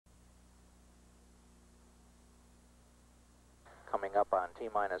Coming up on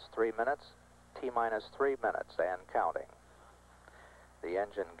T-minus 3 minutes, T-minus 3 minutes and counting. The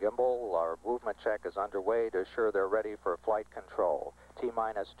engine gimbal or movement check is underway to assure they're ready for flight control.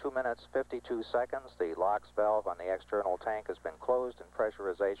 T-minus 2 minutes, 52 seconds. The LOX valve on the external tank has been closed and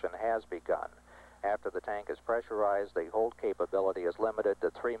pressurization has begun. After the tank is pressurized, the hold capability is limited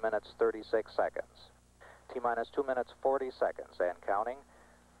to 3 minutes, 36 seconds. T-minus 2 minutes, 40 seconds and counting.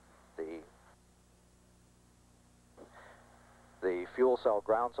 The fuel cell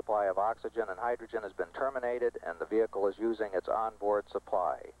ground supply of oxygen and hydrogen has been terminated and the vehicle is using its onboard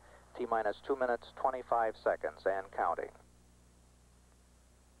supply. T-minus 2 minutes, 25 seconds and counting.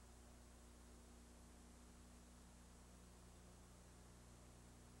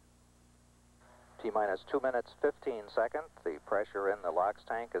 T-minus 2 minutes, 15 seconds. The pressure in the LOX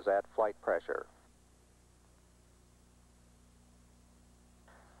tank is at flight pressure.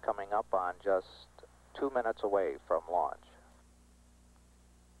 Coming up on just 2 minutes away from launch.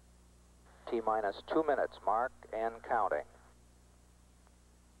 T-minus 2 minutes mark and counting.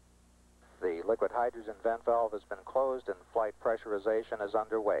 The liquid hydrogen vent valve has been closed and flight pressurization is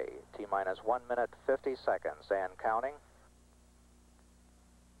underway. T-minus 1 minute, 50 seconds and counting.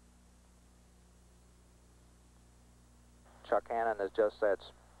 Chuck Hannon has just said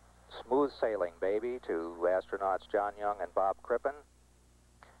smooth sailing, baby, to astronauts John Young and Bob Crippen.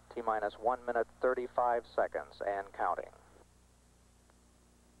 T-minus 1 minute, 35 seconds and counting.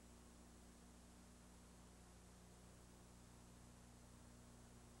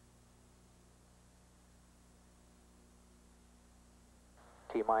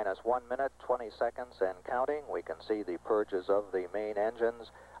 T-minus 1 minute, 20 seconds and counting. We can see the purges of the main engines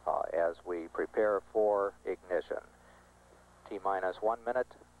as we prepare for ignition. T-minus 1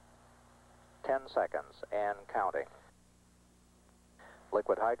 minute, 10 seconds and counting.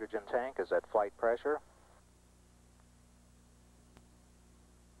 Liquid hydrogen tank is at flight pressure.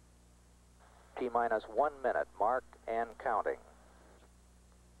 T-minus 1 minute mark and counting.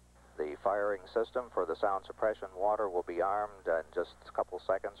 The firing system for the sound suppression water will be armed in just a couple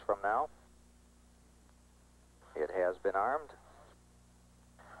seconds from now. It has been armed.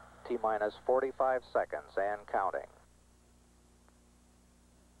 T-minus 45 seconds and counting.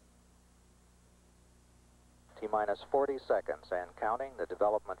 T-minus 40 seconds and counting. The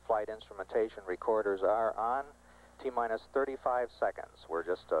development flight instrumentation recorders are on. T-minus 35 seconds. We're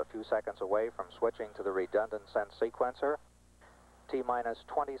just a few seconds away from switching to the redundant sense sequencer. T-minus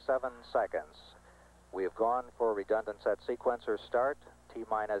 27 seconds. We have gone for redundant set sequencer start.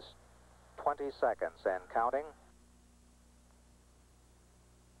 T-minus 20 seconds and counting.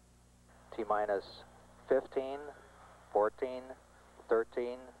 T-minus 15, 14,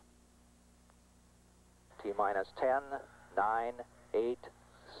 13, T-minus 10, 9, 8,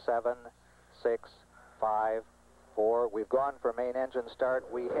 7, 6, 5, 4. We've gone for main engine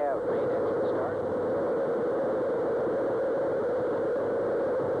start. We have main engine start.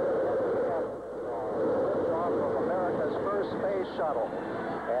 Liftoff of America's first space shuttle.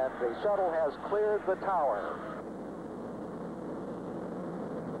 And the shuttle has cleared the tower.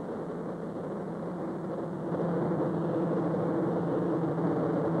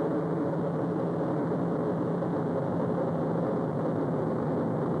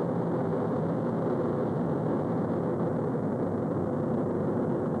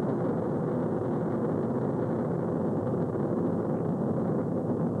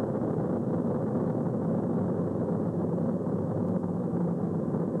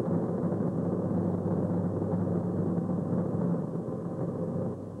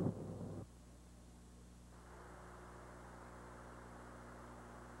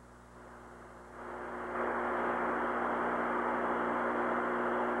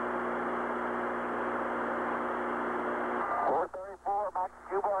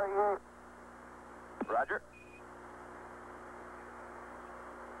 Roger.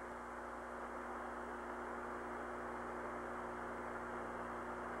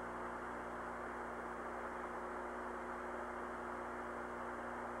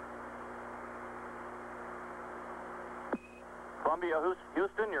 Columbia,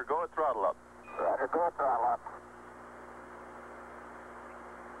 Houston, you're go at throttle up. Roger, go at throttle up.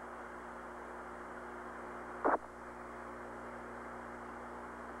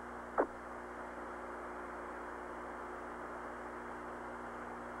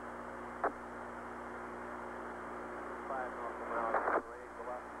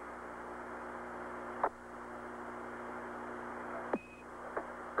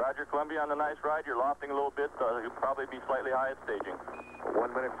 Roger, Columbia, on the nice ride. You're lofting a little bit. You'll probably be slightly high at staging.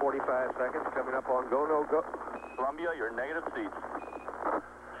 1 minute, 45 seconds. Coming up on go, no, go. Columbia, you're negative seats.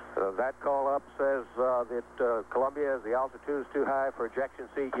 That call-up says that Columbia, the altitude is too high for ejection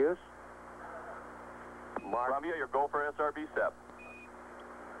seat use. Columbia, your go for SRB SEP.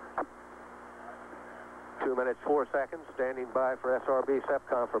 2 minutes, 4 seconds, standing by for SRB SEP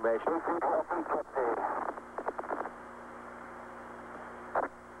confirmation.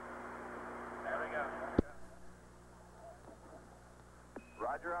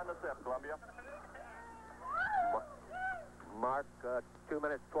 Roger on the SEP, Columbia. Mark, 2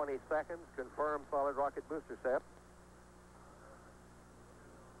 minutes, 20 seconds, confirm solid rocket booster SEP.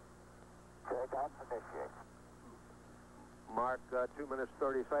 Mark, 2 minutes,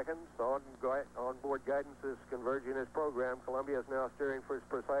 30 seconds. On-board guidance is converging as programmed. Columbia is now steering for its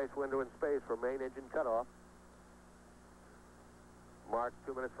precise window in space for main engine cutoff. Mark,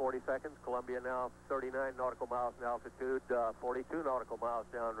 2 minutes, 40 seconds. Columbia now 39 nautical miles in altitude, 42 nautical miles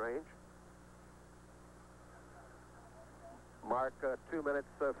downrange. Mark, 2 minutes,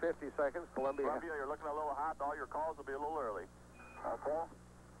 50 seconds. Columbia, you're looking a little hot. All your calls will be a little early. Okay.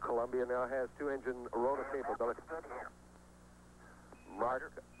 Columbia now has 2-engine rotor capability.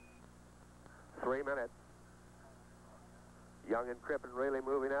 Mark, 3 minutes. Young and Crippen really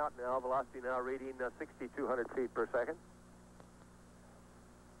moving out now. Velocity now reading 6,200 feet per second.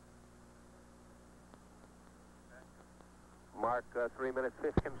 Mark, 3 minutes,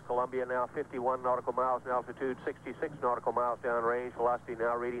 50 seconds. Columbia now 51 nautical miles in altitude, 66 nautical miles downrange. Velocity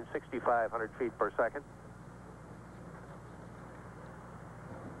now reading 6,500 feet per second.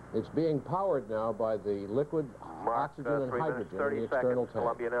 It's being powered now by the liquid Mark, oxygen and 3 minutes, hydrogen 30 in the external seconds. tank.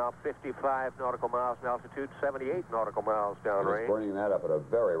 Columbia now 55 nautical miles in altitude, 78 nautical miles It's downrange. burning that up at a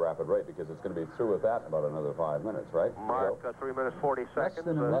very rapid rate because it's going to be through with that in about another 5 minutes, right? Mark, 3 minutes, 40 seconds.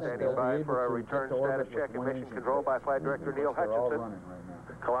 than a minute, Standing they'll by be for a able to return get to orbit status check with one and mission engine. control by Flight Director Neil They're all Hutchinson. running right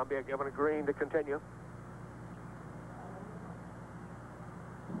now. Columbia given a green to continue.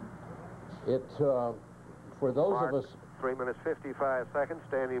 For those Mark, of us... 3 minutes, 55 seconds.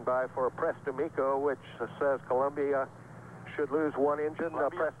 Standing by for a press to MECO, which says Columbia should lose one engine.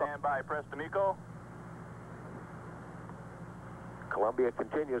 Columbia, stand by. Press to MECO. Columbia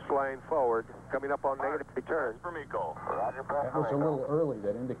continues flying forward, coming up on negative return. Press for MECO. Roger, That was a little early.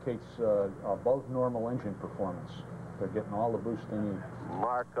 That indicates above normal engine performance. They're getting all the boost they need.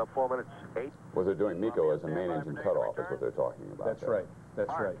 Mark, 4 minutes, 8. Well, they're doing MECO as a main engine cutoff is what they're talking about. That's there. right. That's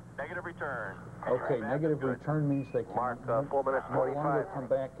right. Negative return. Okay, negative return means they can Mark, 4 minutes, no longer 25. come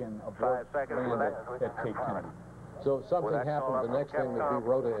back and abort 5 seconds land for at Cape Kennedy. So if something Well, that's all happened, the up next from thing would be Capcom.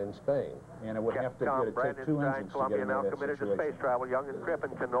 Rota in Spain. And it would have to Capcom, take two Brandenstein, engines to get Columbia into now that committed to situation. space travel. Young and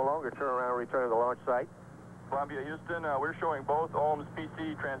Crippen can no longer turn around and return to the launch site. Columbia, Houston, we're showing both ohms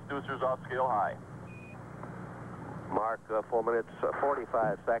PC transducers off scale high. Mark, 4 minutes,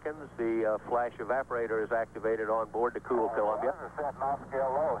 45 seconds. The flash evaporator is activated on board to cool Columbia. Set off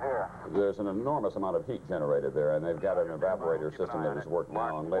scale low here. There's an enormous amount of heat generated there, and they've got an evaporator system that is working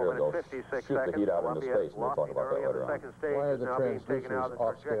now, and later they'll 56 shoot the heat out into Columbia space, and we'll talk about that later on. Second stage Why are is the now being taken out of the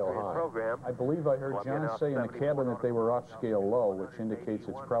transducers off-scale trajectory high? program. I believe I heard Columbia John now say in the 74 cabin that they were off scale low, which indicates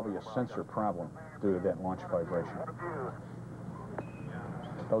it's probably a sensor problem due to that launch vibration.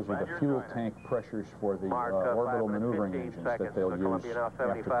 Those are the fuel tank pressures for the Mark, orbital 5 minutes, maneuvering 15 engines seconds. that they'll use Columbia now after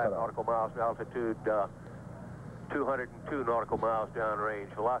 75 cutoff. nautical miles in altitude, 202 nautical miles downrange.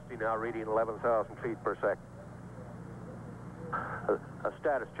 Velocity now reading 11,000 feet per second. A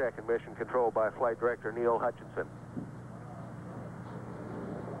status check and mission control by Flight Director Neil Hutchinson.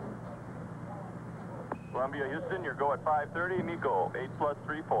 Columbia, Houston, your go at 5:30. MECO,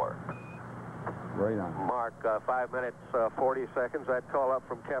 8+34. Right on. Mark, 5 minutes, 40 seconds. That call up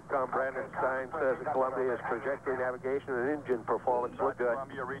from Capcom Brandenstein says that Columbia's trajectory, navigation, and engine performance look good.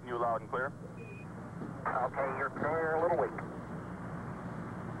 Columbia, reading you loud and clear. Okay, you're clear, a little weak.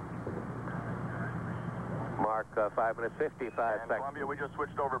 Mark, 5 minutes, 55 And seconds. Columbia, we just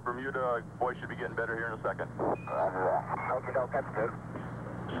switched over Bermuda. Voice should be getting better here in a second. Roger that. Okay, that's good.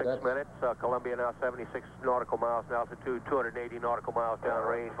 6 minutes. Columbia now 76 nautical miles in altitude, 280 nautical miles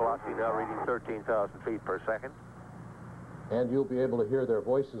downrange. Velocity now reading 13,000 feet per second. And you'll be able to hear their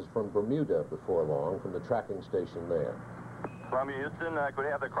voices from Bermuda before long, from the tracking station there. Columbia, Houston, could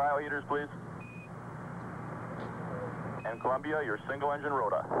we have the cryo heaters, please? And Columbia, your single engine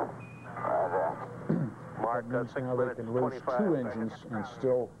rota. Mark, That means 6 now they minutes, can lose 25 two seconds. engines and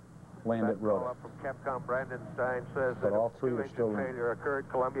still land That at call rota. up from Capcom Brandenstein says But that all if three are two-engine still running. failure occurred,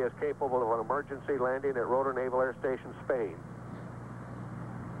 Columbia is capable of an emergency landing at Rota Naval Air Station, Spain.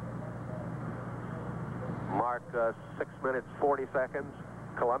 Mark, 6 minutes, 40 seconds.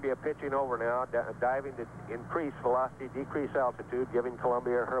 Columbia pitching over now, diving to increase velocity, decrease altitude, giving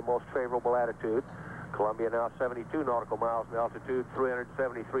Columbia her most favorable attitude. Columbia now 72 nautical miles in altitude,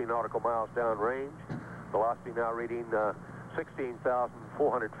 373 nautical miles downrange. Velocity now reading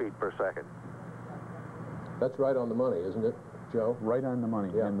 16,400 feet per second. That's right on the money, isn't it, Joe? Right on the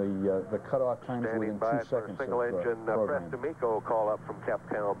money. Yeah. And the cutoff time is Standing within by 2 for a seconds single of engine program. Prestamico call up from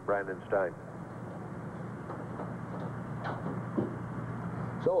Capcom Brandon Stein.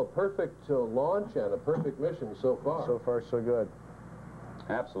 So a perfect launch and a perfect mission so far. So far, so good.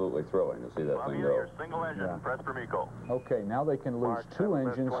 Absolutely thrilling to see that thing Columbia, go. your single engine, Yeah. press for Miko. Okay, now they can lose Mark 2 7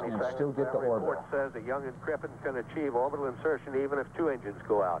 engines minutes, 20 and seconds. still get to That orbit. report says that Young and Crippen can achieve orbital insertion even if 2 engines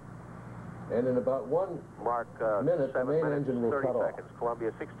go out. And in about 1 Mark minute, the 7 main minutes, engine will 30 cut off. seconds.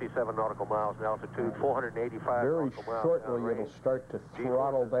 Columbia 67 nautical miles in altitude, 485 Very nautical miles shortly, downrange. it'll start to G-force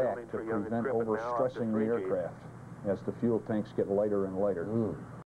throttle is back building to for Young and prevent Crippen now up to overstressing the 3 Gs. aircraft as the fuel tanks get lighter and lighter.